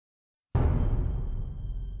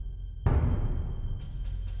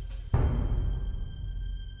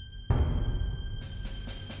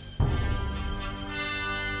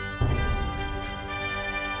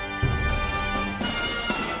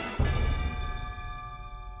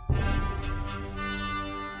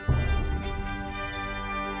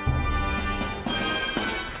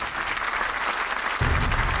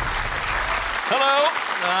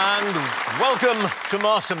And welcome to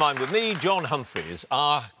Mastermind with me, John Humphrys.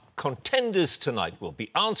 Our contenders tonight will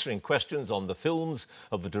be answering questions on the films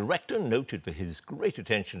of the director noted for his great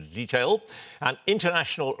attention to detail, an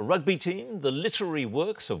international rugby team, the literary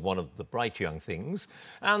works of one of the bright young things,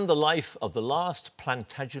 and the life of the last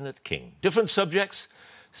Plantagenet king. Different subjects,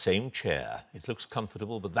 same chair. It looks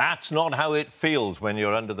comfortable, but that's not how it feels when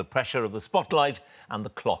you're under the pressure of the spotlight and the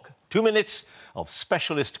clock. 2 minutes of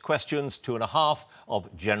specialist questions, 2.5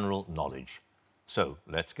 of general knowledge. So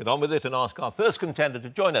let's get on with it and ask our first contender to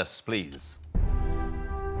join us, please.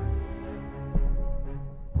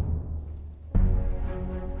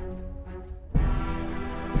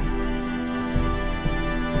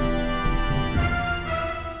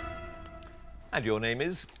 And your name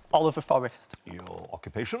is? Oliver Forrest. Your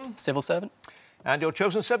occupation? Civil servant. And your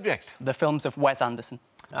chosen subject? The films of Wes Anderson.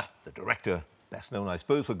 The director, best known, I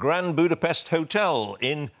suppose, for Grand Budapest Hotel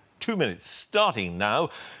in 2 minutes, starting now.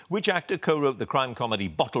 Which actor co-wrote the crime comedy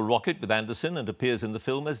Bottle Rocket with Anderson and appears in the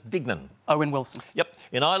film as Dignan? Owen Wilson. Yep.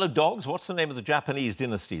 In Isle of Dogs, what's the name of the Japanese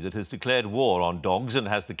dynasty that has declared war on dogs and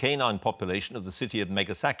has the canine population of the city of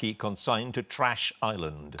Megasaki consigned to Trash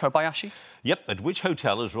Island? Kobayashi. Yep. At which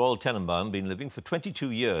hotel has Royal Tenenbaum been living for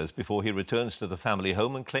 22 years before he returns to the family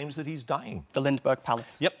home and claims that he's dying? The Lindbergh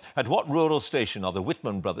Palace. Yep. At what rural station are the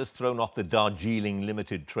Whitman brothers thrown off the Darjeeling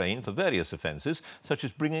Limited train for various offences, such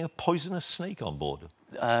as bringing a poisonous snake on board?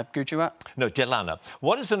 Gujarat. No, Jelana.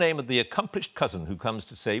 What is the name of the accomplished cousin who comes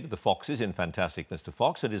to save the foxes in Fantastic Mr.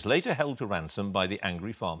 Fox and is later held to ransom by the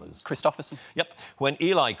angry farmers? Christopherson. Yep. When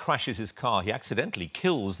Eli crashes his car, he accidentally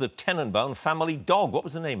kills the Tenenbaum family dog. What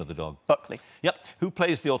was the name of the dog? Buckley. Yep. Who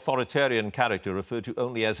plays the authoritarian character referred to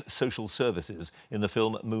only as social services in the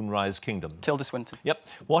film Moonrise Kingdom? Tilda Swinton. Yep.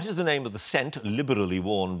 What is the name of the scent liberally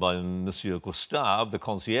worn by Monsieur Gustave, the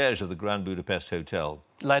concierge of the Grand Budapest Hotel?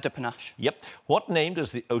 L'air de Panache. Yep. What name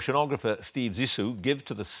does the oceanographer Steve Zissou give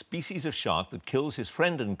to the species of shark that kills his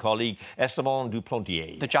friend and colleague Esteban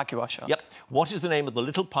Duplantier? The jaguar shark. Yep. What is the name of the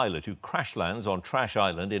little pilot who crash lands on Trash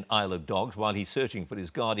Island in Isle of Dogs while he's searching for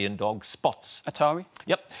his guardian dog, Spots? Atari.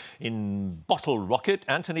 Yep. In Bottle Rocket,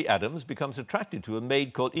 Anthony Adams becomes attracted to a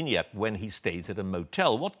maid called Inyet when he stays at a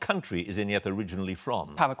motel. What country is Inyet originally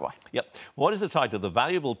from? Paraguay. Yep. What is the title of the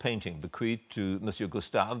valuable painting bequeathed to Monsieur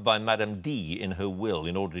Gustave by Madame D in her will?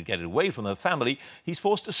 In order to get it away from her family, he's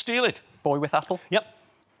forced to steal it. Boy with Apple. Yep.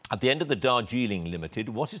 At the end of the Darjeeling Limited,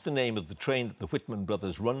 what is the name of the train that the Whitman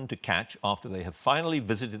brothers run to catch after they have finally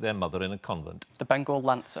visited their mother in a convent? The Bengal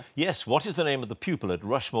Lancer. Yes. What is the name of the pupil at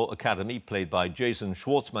Rushmore Academy, played by Jason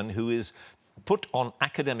Schwartzman, who is put on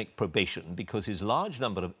academic probation because his large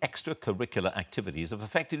number of extracurricular activities have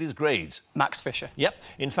affected his grades? Max Fisher. Yep.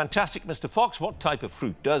 In Fantastic Mr. Fox, what type of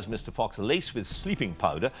fruit does Mr. Fox lace with sleeping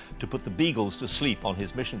powder to put the beagles to sleep on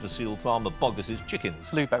his mission to steal Farmer Boggis's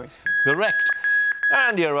chickens? Blueberries. Correct.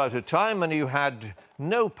 And you're out of time, and you had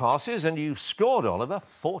no passes, and you scored, Oliver,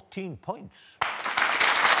 14 points.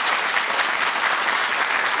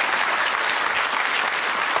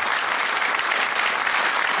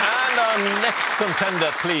 And our next contender,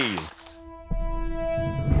 please.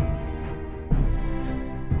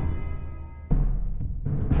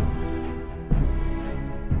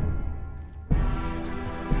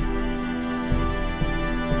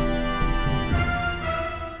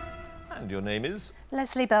 And your name is?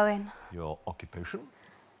 Leslie Bowen. Your occupation?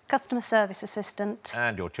 Customer service assistant.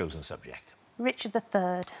 And your chosen subject? Richard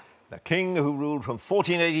III. The king who ruled from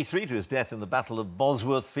 1483 to his death in the Battle of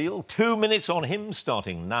Bosworth Field. 2 minutes on him,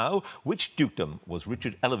 starting now. Which dukedom was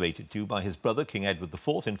Richard elevated to by his brother, King Edward IV,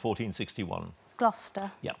 in 1461? Gloucester.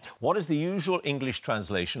 Yeah. What is the usual English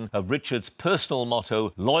translation of Richard's personal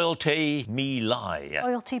motto, Loyalty me lie?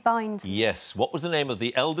 Loyalty binds. Yes. What was the name of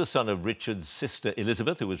the elder son of Richard's sister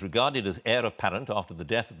Elizabeth, who was regarded as heir apparent after the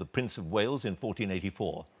death of the Prince of Wales in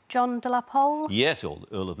 1484? John de la Pole. Yes,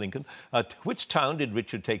 Earl of Lincoln. At which town did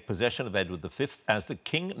Richard take possession of Edward V as the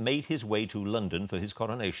king made his way to London for his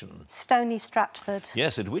coronation? Stony Stratford.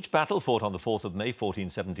 Yes. At which battle, fought on the 4th of May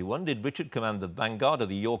 1471, did Richard command the vanguard of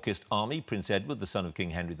the Yorkist army? Prince Edward, the son of King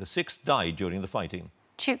Henry VI, died during the fighting.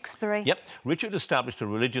 Tewkesbury. Yep. Richard established a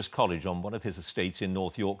religious college on one of his estates in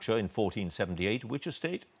North Yorkshire in 1478. Which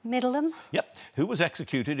estate? Middleham. Yep. Who was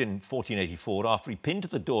executed in 1484 after he pinned to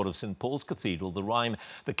the door of St Paul's Cathedral the rhyme,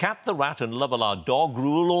 "The cat, the rat and Lovelar dog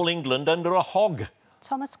rule all England under a hog"?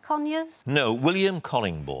 Thomas Conyers. No, William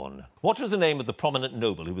Collingbourne. What was the name of the prominent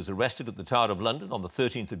noble who was arrested at the Tower of London on the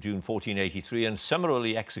 13th of June 1483 and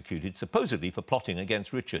summarily executed, supposedly for plotting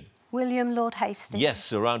against Richard? William Lord Hastings.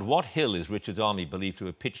 Yes, around what hill is Richard's army believed to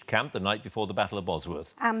have pitched camp the night before the Battle of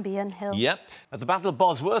Bosworth? Ambion Hill. Yep. At the Battle of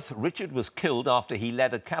Bosworth, Richard was killed after he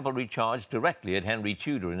led a cavalry charge directly at Henry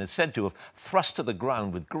Tudor and is said to have thrust to the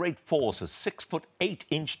ground with great force a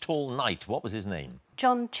 6'8" tall knight. What was his name?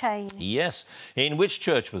 John Chain. Yes. In which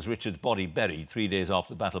church was Richard's body buried 3 days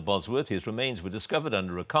after the Battle of Bosworth? His remains were discovered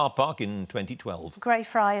under a car park in 2012.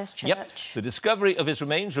 Greyfriars Church. Yep. The discovery of his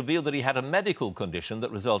remains revealed that he had a medical condition that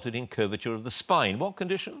resulted in curvature of the spine. What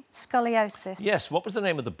condition? Scoliosis. Yes. What was the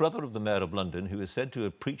name of the brother of the Mayor of London who is said to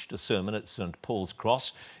have preached a sermon at St Paul's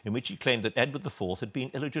Cross in which he claimed that Edward IV had been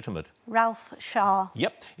illegitimate? Ralph Shah.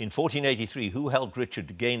 Yep. In 1483, who helped Richard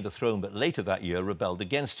to gain the throne but later that year rebelled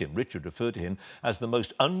against him? Richard referred to him as the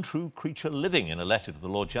most untrue creature living in a letter to the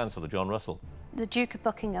Lord Chancellor, John Russell. The Duke of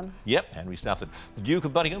Buckingham. Yep, Henry Stafford. The Duke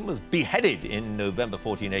of Buckingham was beheaded in November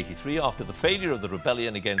 1483 after the failure of the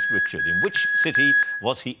rebellion against Richard. In which city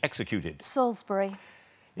was he executed? Salisbury.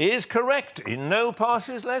 Is correct. In no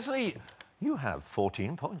passes, Leslie. You have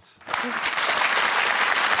 14 points.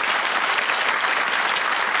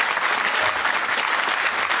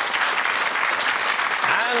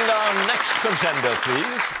 And our next contender,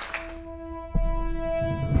 please.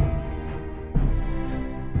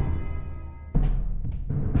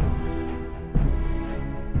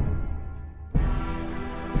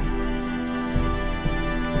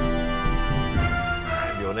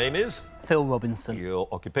 Your name is? Phil Robinson. Your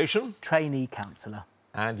occupation? Trainee counsellor.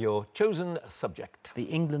 And your chosen subject? The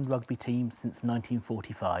England rugby team since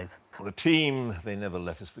 1945. For a team, they never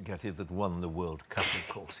let us forget it, that won the World Cup, of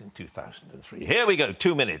course, in 2003. Here we go,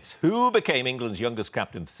 2 minutes. Who became England's youngest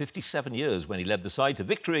captain for 57 years when he led the side to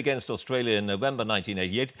victory against Australia in November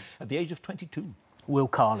 1988 at the age of 22? Will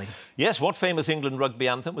Carling. Yes, what famous England rugby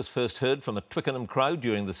anthem was first heard from a Twickenham crowd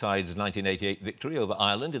during the side's 1988 victory over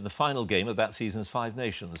Ireland in the final game of that season's Five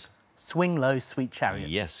Nations? Swing Low, Sweet Chariot.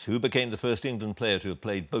 Yes, who became the first England player to have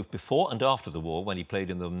played both before and after the war when he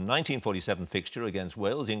played in the 1947 fixture against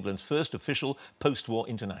Wales, England's first official post-war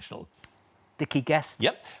international? Dickie Guest.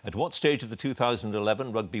 Yep. At what stage of the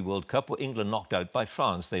 2011 Rugby World Cup were England knocked out by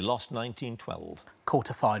France? They lost 1912.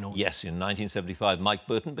 Quarter-final. Yes, in 1975, Mike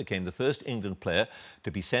Burton became the first England player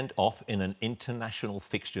to be sent off in an international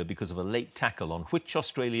fixture because of a late tackle on which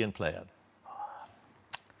Australian player?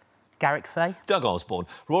 Garrick Fay. Doug Osborne.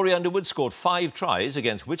 Rory Underwood scored 5 tries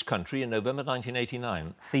against which country in November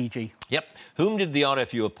 1989? Fiji. Yep. Whom did the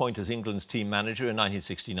RFU appoint as England's team manager in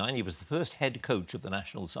 1969? He was the first head coach of the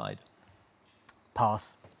national side.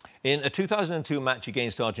 Pass. In a 2002 match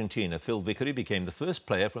against Argentina, Phil Vickery became the first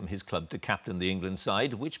player from his club to captain the England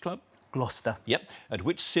side. Which club? Gloucester. Yep. At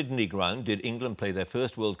which Sydney ground did England play their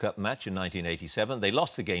first World Cup match in 1987? They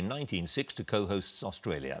lost the game 19-6 to co-hosts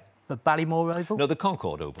Australia. The Ballymore Oval? No, the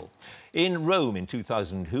Concord Oval. In Rome in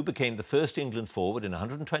 2000, who became the first England forward in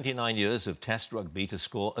 129 years of Test rugby to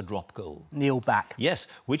score a drop goal? Neil Back. Yes.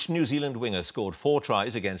 Which New Zealand winger scored 4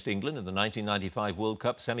 tries against England in the 1995 World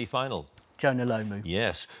Cup semi-final? Jonah Lomu.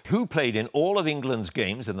 Yes. Who played in all of England's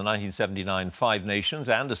games in the 1979 Five Nations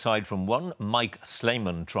and, aside from one Mike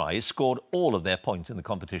Slayman try, scored all of their points in the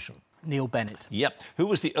competition? Neil Bennett. Yep. Who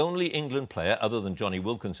was the only England player, other than Johnny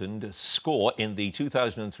Wilkinson, to score in the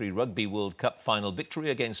 2003 Rugby World Cup final victory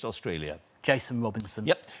against Australia? Jason Robinson.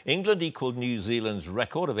 Yep. England equalled New Zealand's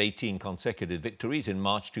record of 18 consecutive victories in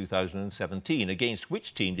March 2017. Against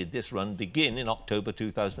which team did this run begin in October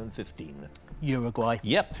 2015? Uruguay.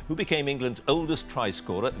 Yep. Who became England's oldest try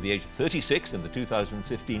scorer at the age of 36 in the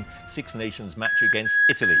 2015 Six Nations match against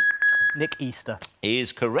Italy? Nick Easter.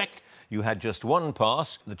 Is correct. You had just 1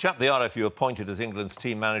 pass. The chap the RFU appointed as England's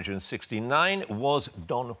team manager in '69 was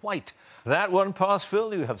Don White. That 1 pass,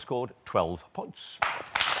 Phil, you have scored 12 points.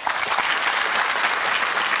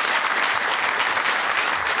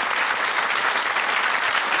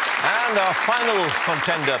 And our final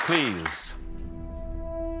contender, please.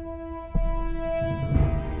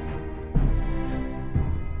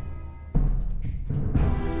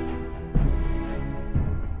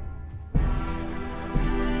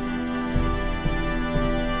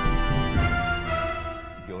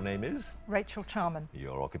 Your name is? Rachel Charman.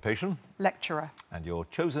 Your occupation? Lecturer. And your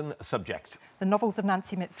chosen subject? The novels of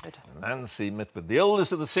Nancy Mitford. Nancy Mitford, the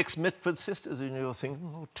oldest of the 6 Mitford sisters, and you're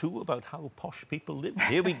thinking, oh, 2 about how posh people live.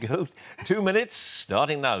 Here we go. 2 minutes,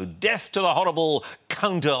 starting now. Death to the horrible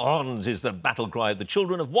counter-ons is the battle cry of the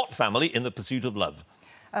children of what family in the pursuit of love?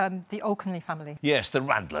 The Alconley family. Yes, the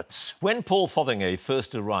Radlets. When Paul Fotheringay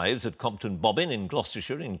first arrives at Compton Bobbin in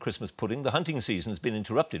Gloucestershire in Christmas pudding, the hunting season has been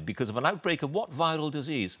interrupted because of an outbreak of what viral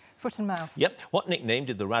disease? Foot and mouth. Yep. What nickname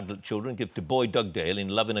did the Radlet children give to boy Dugdale in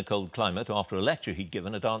Love in a Cold Climate after a lecture he'd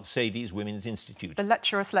given at Aunt Sadie's Women's Institute? The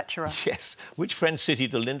lecherous lecturer. Yes. Which French city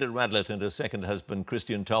did Linda Radlet and her second husband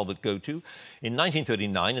Christian Talbot go to in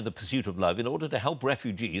 1939 in the pursuit of love in order to help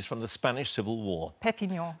refugees from the Spanish Civil War?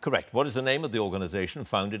 Perpignan. Correct. What is the name of the organisation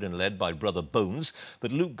founded and led by Brother Bones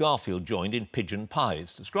that Luke Garfield joined in Pigeon Pie?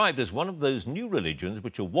 It's described as one of those new religions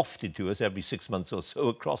which are wafted to us every 6 months or so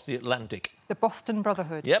across the Atlantic. The Boston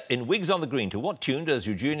Brotherhood. Yep, in Wigs on the Green, to what tune does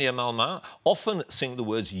Eugenia Malmain often sing the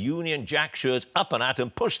words Union Jack shirts up and at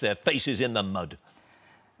and push their faces in the mud?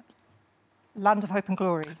 Land of Hope and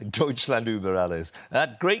Glory. Deutschland über alles.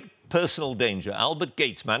 At great personal danger, Albert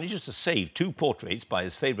Gates manages to save 2 portraits by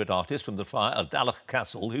his favourite artist from the fire at Dalach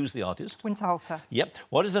Castle. Who's the artist? Winterhalter. Yep.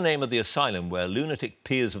 What is the name of the asylum where lunatic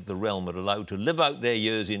peers of the realm are allowed to live out their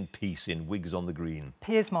years in peace in Wigs on the Green?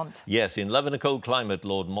 Piersmont. Yes, in Love in a Cold Climate,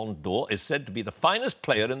 Lord Montdor is said to be the finest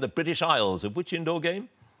player in the British Isles. Of which indoor game?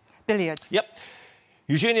 Billiards. Yep.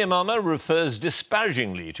 Eugenia Malmain refers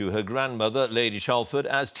disparagingly to her grandmother, Lady Chalford,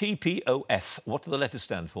 as TPOF. What do the letters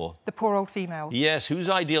stand for? The poor old female. Yes, whose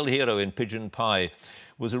ideal hero in Pigeon Pie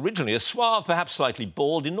was originally a suave, perhaps slightly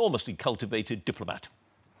bald, enormously cultivated diplomat?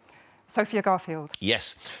 Sophia Garfield.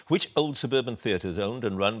 Yes. Which old suburban theatre is owned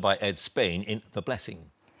and run by Ed Spain in The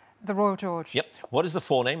Blessing? The Royal George. Yep. What is the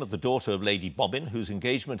forename of the daughter of Lady Bobbin, whose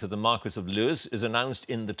engagement to the Marquis of Lewis is announced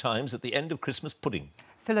in the Times at the end of Christmas pudding?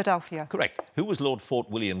 Philadelphia. Correct. Who was Lord Fort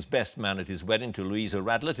William's best man at his wedding to Louisa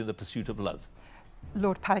Radlett in The Pursuit of Love?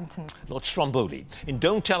 Lord Paddington. Lord Stromboli. In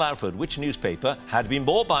Don't Tell Alfred, which newspaper had been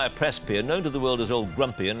bought by a press peer known to the world as Old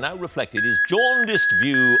Grumpy and now reflected his jaundiced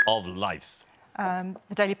view of life? The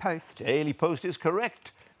Daily Post. Daily Post is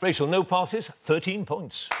correct. Rachel, no passes, 13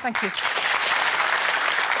 points. Thank you.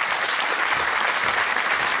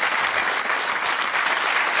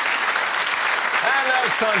 And now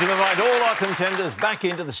it's time to invite all our contenders back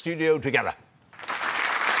into the studio together.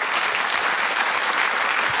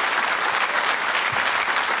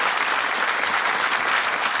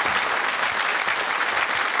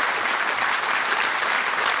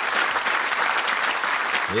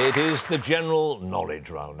 It is the general knowledge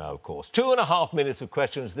round now, of course. 2.5 minutes of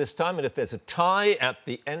questions this time, and if there's a tie at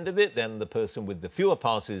the end of it, then the person with the fewer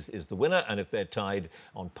passes is the winner, and if they're tied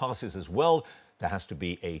on passes as well, there has to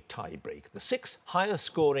be a tie break. The 6 highest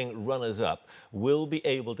scoring runners-up will be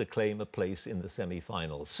able to claim a place in the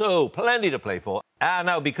semi-finals. So, plenty to play for. And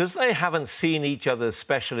now, because they haven't seen each other's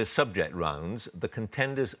specialist subject rounds, the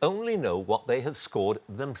contenders only know what they have scored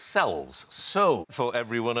themselves. So, for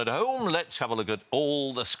everyone at home, let's have a look at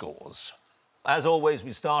all the scores. As always,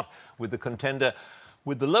 we start with the contender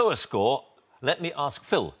with the lower score. Let me ask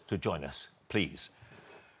Phil to join us, please.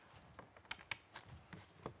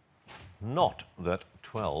 Not that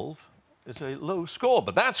 12 is a low score,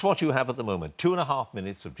 but that's what you have at the moment. 2.5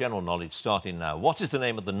 minutes of general knowledge starting now. What is the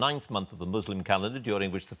name of the 9th month of the Muslim calendar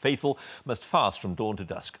during which the faithful must fast from dawn to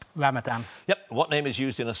dusk? Ramadan. Yep. What name is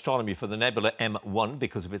used in astronomy for the nebula M1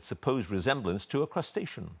 because of its supposed resemblance to a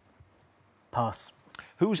crustacean? Pass.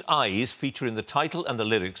 Whose eyes feature in the title and the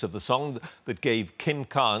lyrics of the song that gave Kim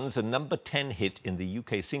Carnes a number 10 hit in the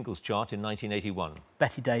UK singles chart in 1981?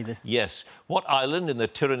 Betty Davis. Yes. What island in the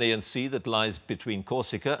Tyrrhenian Sea that lies between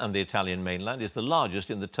Corsica and the Italian mainland is the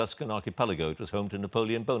largest in the Tuscan archipelago? It was home to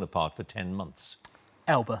Napoleon Bonaparte for 10 months.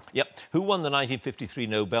 Elba. Yep. Who won the 1953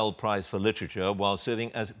 Nobel Prize for Literature while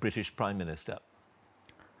serving as British Prime Minister?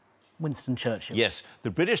 Winston Churchill. Yes. The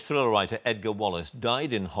British thriller writer Edgar Wallace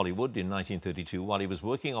died in Hollywood in 1932 while he was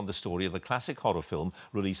working on the story of a classic horror film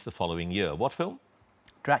released the following year. What film?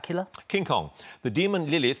 Dracula. King Kong. The demon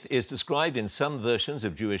Lilith is described in some versions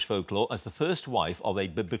of Jewish folklore as the first wife of a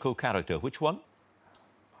biblical character. Which one?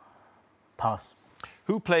 Pass.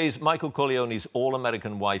 Who plays Michael Corleone's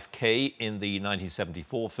all-American wife Kay in the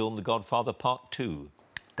 1974 film The Godfather Part 2?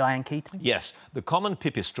 Diane Keaton. Yes. The common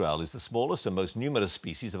pipistrelle is the smallest and most numerous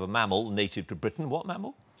species of a mammal native to Britain. What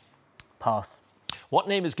mammal? Pass. What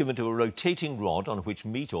name is given to a rotating rod on which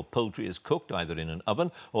meat or poultry is cooked either in an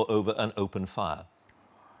oven or over an open fire?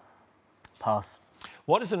 Pass.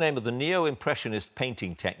 What is the name of the neo-impressionist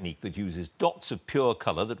painting technique that uses dots of pure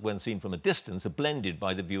colour that, when seen from a distance, are blended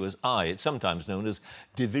by the viewer's eye? It's sometimes known as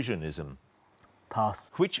divisionism. Pass.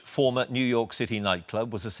 Which former New York City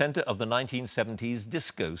nightclub was the centre of the 1970s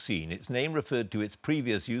disco scene? Its name referred to its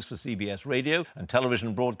previous use for CBS radio and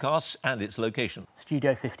television broadcasts and its location.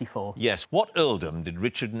 Studio 54. Yes. What earldom did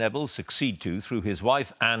Richard Neville succeed to through his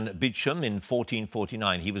wife Anne Beecham in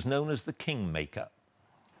 1449? He was known as the Kingmaker.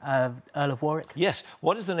 Earl of Warwick. Yes.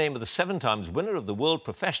 What is the name of the 7 times winner of the World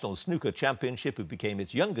Professional Snooker Championship who became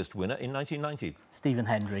its youngest winner in 1990? Stephen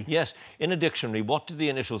Hendry. Yes. In a dictionary, what do the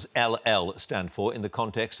initials LL stand for in the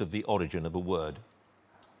context of the origin of a word?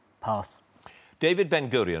 Pass. David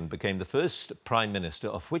Ben-Gurion became the first Prime Minister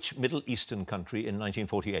of which Middle Eastern country in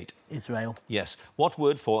 1948? Israel. Yes. What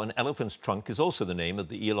word for an elephant's trunk is also the name of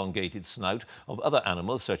the elongated snout of other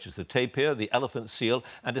animals such as the tapir, the elephant seal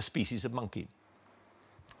and a species of monkey?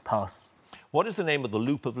 Pass. What is the name of the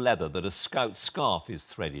loop of leather that a scout scarf is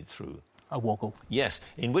threaded through? A woggle. Yes.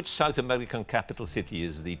 In which South American capital city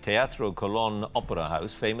is the Teatro Colón Opera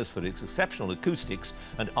House famous for its exceptional acoustics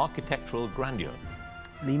and architectural grandeur?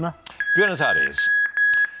 Lima. Buenos Aires.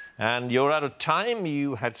 And you're out of time.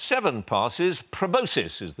 You had 7 passes.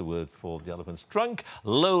 Proboscis is the word for the elephant's trunk.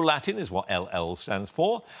 Low Latin is what LL stands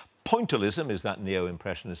for. Pointillism is that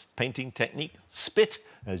neo-impressionist painting technique. Spit,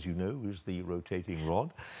 as you know, is the rotating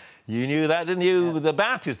rod. You knew that, didn't you? Yeah. The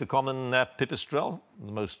bat is the common pipistrelle,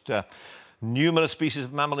 the most numerous species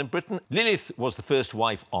of mammal in Britain. Lilith was the first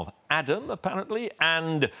wife of Adam, apparently,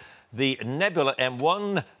 and the nebula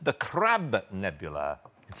M1, the Crab Nebula.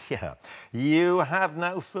 Yeah. You have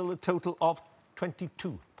now filled a total of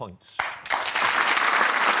 22 points.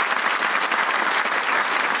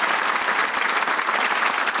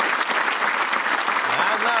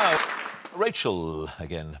 And now, Rachel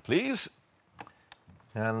again, please.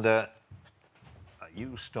 And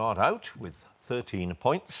you start out with 13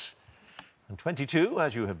 points. And 22,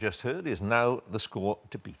 as you have just heard, is now the score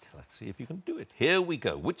to beat. Let's see if you can do it. Here we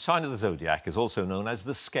go. Which sign of the zodiac is also known as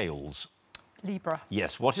the Scales? Libra.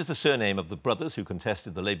 Yes. What is the surname of the brothers who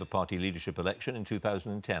contested the Labour Party leadership election in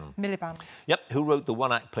 2010? Miliband. Yep. Who wrote the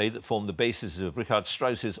one-act play that formed the basis of Richard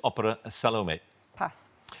Strauss's opera Salome?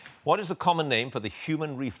 Pass. What is the common name for the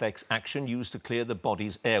human reflex action used to clear the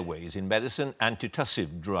body's airways? In medicine,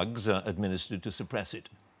 antitussive drugs are administered to suppress it.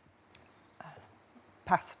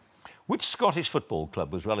 Pass. Which Scottish football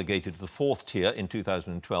club was relegated to the 4th tier in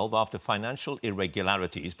 2012 after financial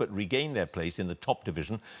irregularities but regained their place in the top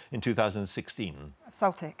division in 2016?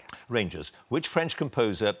 Celtic. Rangers. Which French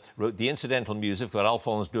composer wrote the incidental music for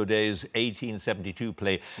Alphonse Daudet's 1872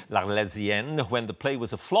 play L'Arlésienne? When the play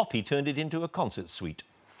was a flop, he turned it into a concert suite.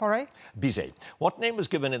 Fauré. Bizet. What name was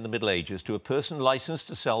given in the Middle Ages to a person licensed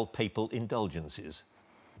to sell papal indulgences?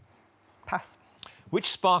 Pass. Which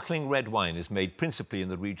sparkling red wine is made principally in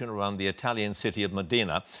the region around the Italian city of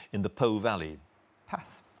Modena in the Po Valley?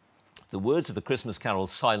 Pass. The words of the Christmas carol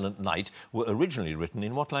Silent Night were originally written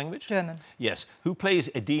in what language? German. Yes. Who plays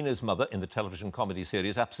Edina's mother in the television comedy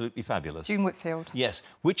series Absolutely Fabulous? June Whitfield. Yes.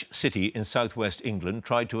 Which city in southwest England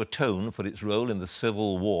tried to atone for its role in the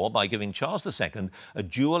Civil War by giving Charles II a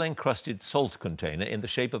jewel-encrusted salt container in the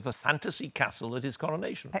shape of a fantasy castle at his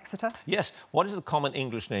coronation? Exeter. Yes. What is the common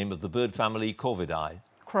English name of the bird family Corvidae?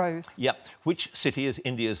 Crows. Yep. Which city is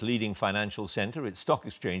India's leading financial centre? Its stock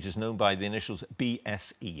exchange is known by the initials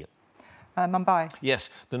BSE. Mumbai. Yes.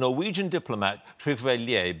 The Norwegian diplomat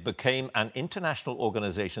Trygve became an international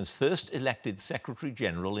organisation's first elected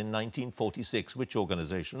Secretary-General in 1946. Which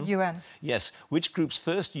organisation? UN. Yes. Which group's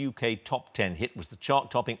first UK top 10 hit was the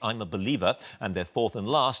chart-topping I'm a Believer and their 4th and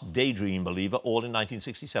last Daydream Believer, all in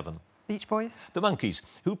 1967? Beach Boys. The Monkees.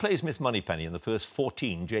 Who plays Miss Moneypenny in the first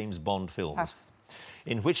 14 James Bond films? Pass.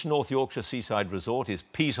 In which North Yorkshire seaside resort is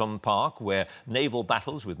Peason Park, where naval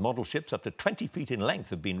battles with model ships up to 20 feet in length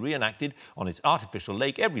have been reenacted on its artificial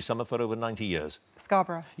lake every summer for over 90 years?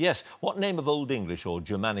 Scarborough. Yes. What name of Old English or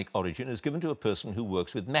Germanic origin is given to a person who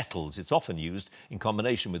works with metals? It's often used in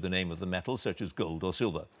combination with the name of the metal, such as gold or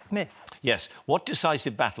silver. Smith. Yes. What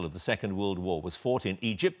decisive battle of the Second World War was fought in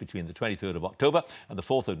Egypt between the 23rd of October and the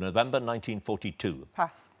 4th of November 1942?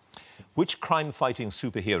 Pass. Which crime-fighting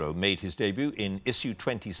superhero made his debut in issue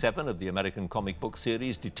 27 of the American comic book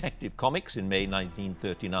series Detective Comics in May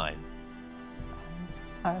 1939?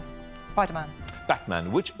 Spider-Man.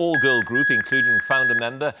 Batman. Which all-girl group, including founder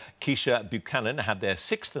member Keisha Buchanan, had their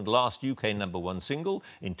 6th and last UK #1 single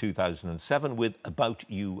in 2007 with About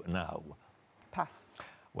You Now? Pass.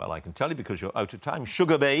 Well, I can tell you because you're out of time.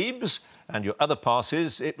 Sugar Babes and your other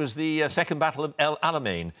passes. It was the Second Battle of El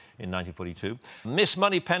Alamein in 1942. Miss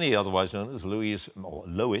Moneypenny, otherwise known as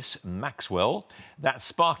Lois Maxwell. That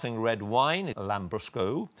sparkling red wine,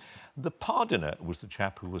 Lambrusco. The Pardoner was the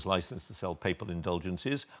chap who was licensed to sell papal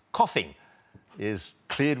indulgences. Coughing is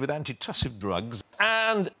cleared with antitussive drugs.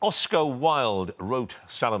 And Oscar Wilde wrote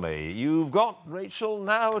Salome. You've got, Rachel,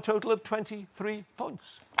 now a total of 23 points.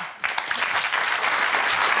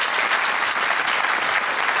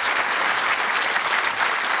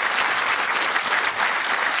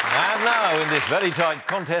 And now, in this very tight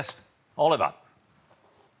contest, Oliver.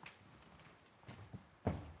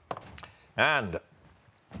 And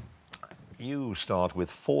you start with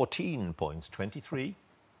 14 points, 23,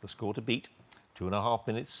 the score to beat, 2.5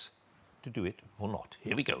 minutes to do it or not.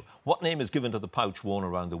 Here we go. What name is given to the pouch worn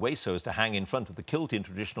around the waist so as to hang in front of the kilt in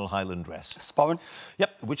traditional Highland dress? Sporran. Yep.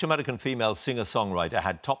 Which American female singer-songwriter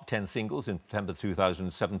had top 10 singles in September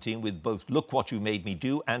 2017 with both Look What You Made Me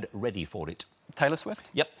Do and Ready For It? Taylor Swift.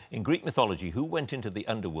 Yep. In Greek mythology, who went into the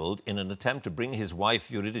underworld in an attempt to bring his wife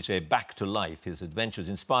Eurydice back to life? His adventures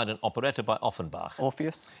inspired an operetta by Offenbach.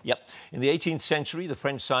 Orpheus. Yep. In the 18th century, the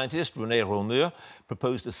French scientist René Reaumur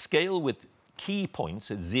proposed a scale with key points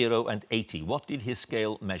at 0 and 80. What did his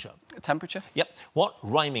scale measure? Temperature. Yep. What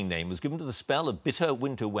rhyming name was given to the spell of bitter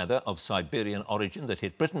winter weather of Siberian origin that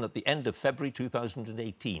hit Britain at the end of February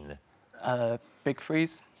 2018? Big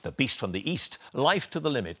Freeze. The Beast from the East. Life to the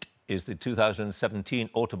Limit is the 2017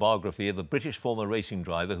 autobiography of a British former racing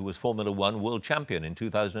driver who was Formula One world champion in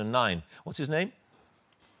 2009. What's his name?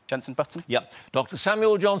 Jenson Button. Yep. Dr.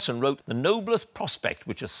 Samuel Johnson wrote, "The noblest prospect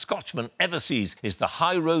which a Scotchman ever sees is the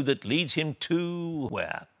high road that leads him to..."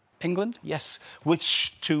 where? England. Yes.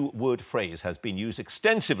 Which two-word phrase has been used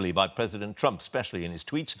extensively by President Trump, especially in his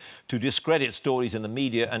tweets, to discredit stories in the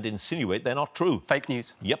media and insinuate they're not true? Fake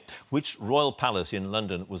news. Yep. Which royal palace in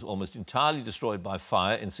London was almost entirely destroyed by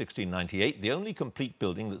fire in 1698? The only complete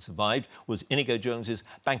building that survived was Inigo Jones's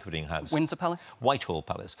banqueting house. Windsor Palace. Whitehall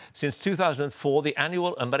Palace. Since 2004, the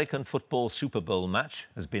annual American football Super Bowl match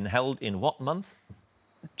has been held in what month?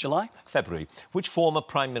 July. February. Which former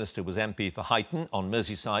Prime Minister was MP for Huyton on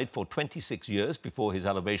Merseyside for 26 years before his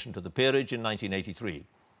elevation to the peerage in 1983?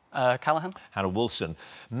 Callaghan. Hannah Wilson.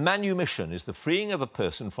 Manumission is the freeing of a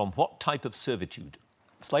person from what type of servitude?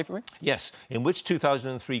 Slavery. Yes. In which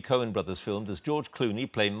 2003 Coen brothers film does George Clooney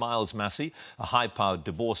play Miles Massey, a high-powered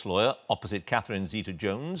divorce lawyer, opposite Catherine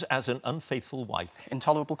Zeta-Jones as an unfaithful wife?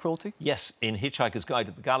 Intolerable Cruelty. Yes. In Hitchhiker's Guide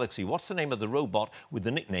to the Galaxy, what's the name of the robot with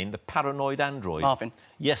the nickname the Paranoid Android? Marvin.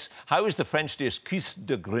 Yes. How is the French dish cuisse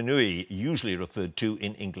de grenouille usually referred to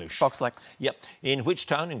in English? Box legs. Yep. In which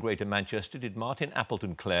town in Greater Manchester did Martin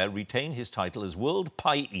Appleton Clare retain his title as World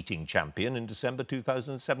Pie-Eating Champion in December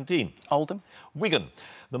 2017? Oldham. Wigan.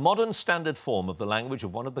 The modern standard form of the language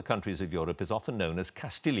of one of the countries of Europe is often known as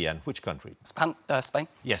Castilian. Which country? Spain.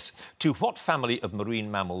 Yes. To what family of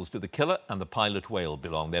marine mammals do the killer and the pilot whale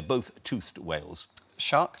belong? They're both toothed whales.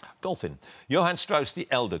 Shark. Dolphin. Johann Strauss the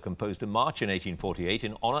Elder composed a march in 1848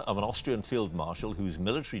 in honour of an Austrian field marshal whose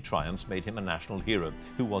military triumphs made him a national hero.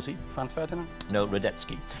 Who was he? Franz Ferdinand. No,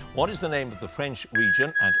 Radetzky. What is the name of the French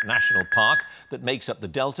region and national park that makes up the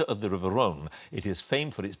delta of the River Rhone? It is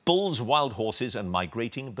famed for its bulls, wild horses and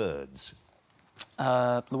migrating birds.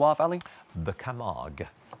 Loire Valley. The Camargue.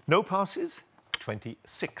 No passes,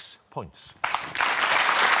 26 points.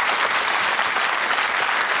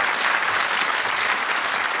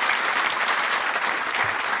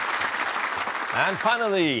 And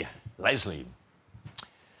finally, Leslie.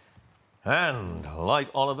 And like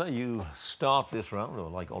Oliver, you start this round, or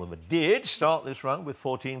like Oliver did start this round with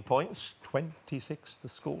 14 points, 26 the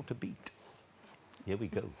score to beat. Here we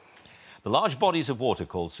go. The large bodies of water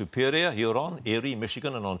called Superior, Huron, Erie,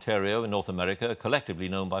 Michigan and Ontario in North America are collectively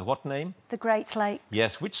known by what name? The Great Lake.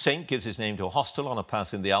 Yes, which saint gives his name to a hostel on a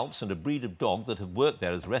pass in the Alps and a breed of dog that have worked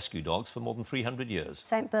there as rescue dogs for more than 300 years?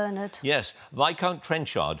 St Bernard. Yes, Viscount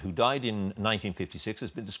Trenchard, who died in 1956,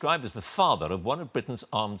 has been described as the father of one of Britain's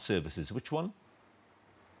armed services. Which one?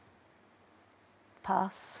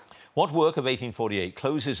 Pass. What work of 1848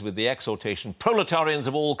 closes with the exhortation, "Proletarians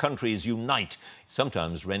of all countries, unite,"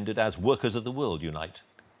 sometimes rendered as "Workers of the world, unite"?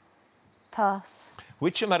 Pass.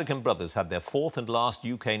 Which American brothers had their fourth and last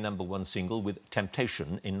UK #1 single with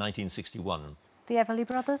Temptation in 1961? The Everly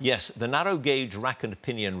Brothers. Yes, the narrow gauge rack and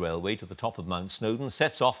pinion railway to the top of Mount Snowdon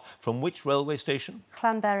sets off from which railway station?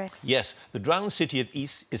 Clanberris. Yes, the drowned city of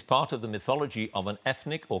Ys is part of the mythology of an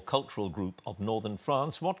ethnic or cultural group of northern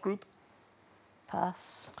France. What group?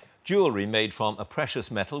 Pass. Jewellery made from a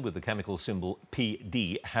precious metal with the chemical symbol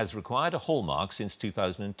PD has required a hallmark since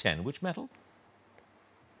 2010. Which metal?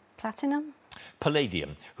 Platinum.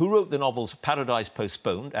 Palladium. Who wrote the novels Paradise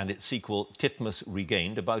Postponed and its sequel Titmus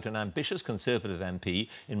Regained about an ambitious Conservative MP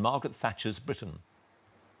in Margaret Thatcher's Britain?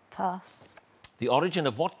 Pass. The origin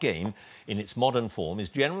of what game in its modern form is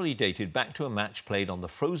generally dated back to a match played on the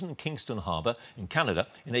frozen Kingston Harbour in Canada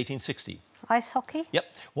in 1860. Ice hockey.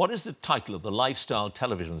 Yep. What is the title of the lifestyle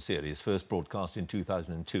television series first broadcast in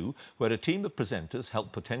 2002, where a team of presenters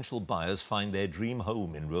help potential buyers find their dream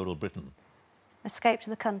home in rural Britain? Escape to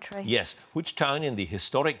the Country. Yes. Which town in the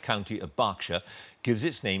historic county of Berkshire gives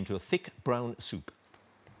its name to a thick brown soup?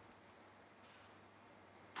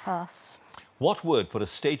 Pass. What word for a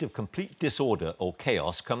state of complete disorder or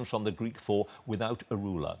chaos comes from the Greek for without a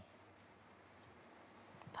ruler?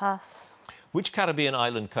 Pass. Which Caribbean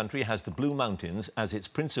island country has the Blue Mountains as its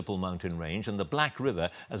principal mountain range and the Black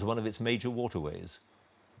River as one of its major waterways?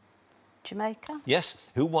 Jamaica. Yes.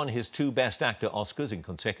 Who won his 2 Best Actor Oscars in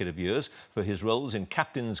consecutive years for his roles in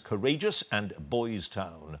Captains Courageous and Boys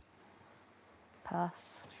Town?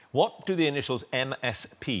 Pass. What do the initials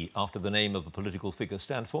MSP after the name of a political figure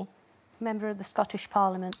stand for? Member of the Scottish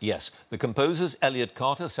Parliament. Yes. The composers Elliot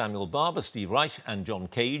Carter, Samuel Barber, Steve Reich and John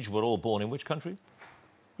Cage were all born in which country?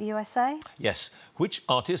 The USA. Yes. Which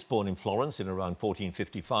artist, born in Florence in around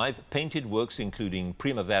 1455, painted works including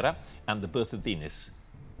Primavera and The Birth of Venus?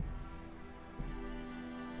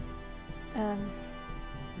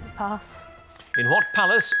 Pass. In what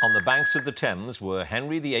palace on the banks of the Thames were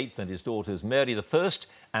Henry VIII and his daughters Mary I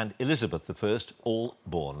and Elizabeth I all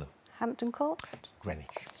born? Hampton Court. Greenwich.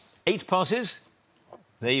 8 passes?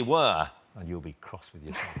 They were. And you'll be cross with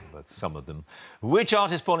yourself about some of them. Which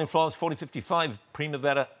artist born in Florence 1455?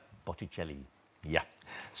 Primavera. Botticelli. Yeah.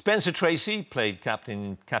 Spencer Tracy played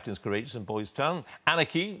Captains Courageous and Boys Town.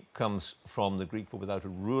 Anarchy comes from the Greek for without a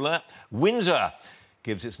ruler. Windsor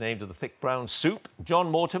gives its name to the thick brown soup.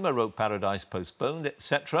 John Mortimer wrote Paradise Postponed,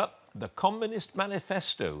 etc. The Communist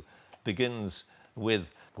Manifesto begins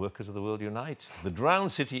with Workers of the World Unite. The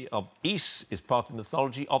drowned city of Ys is part of the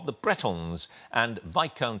mythology of the Bretons, and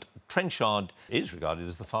Viscount Trenchard is regarded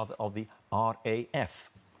as the father of the RAF.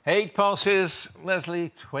 8 passes,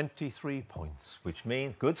 Leslie, 23 points, which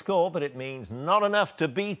means good score, but it means not enough to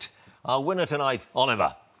beat our winner tonight,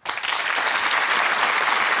 Oliver.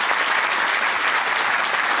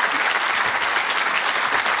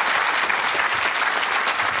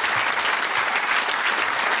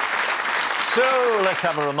 So let's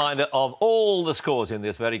have a reminder of all the scores in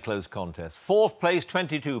this very close contest. 4th place,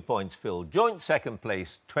 22 points, Phil. Joint 2nd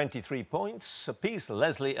place, 23 points apiece,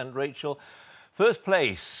 Leslie and Rachel. 1st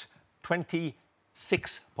place,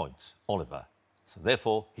 26 points, Oliver. So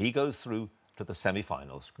therefore, he goes through to the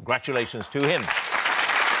semi-finals. Congratulations to him.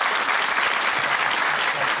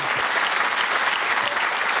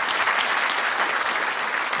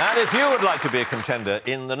 And if you would like to be a contender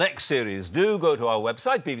in the next series, do go to our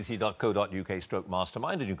website,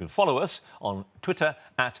 bbc.co.uk/mastermind, and you can follow us on Twitter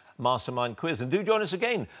 @MastermindQuiz. And do join us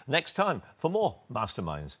again next time for more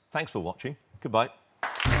Masterminds. Thanks for watching. Goodbye.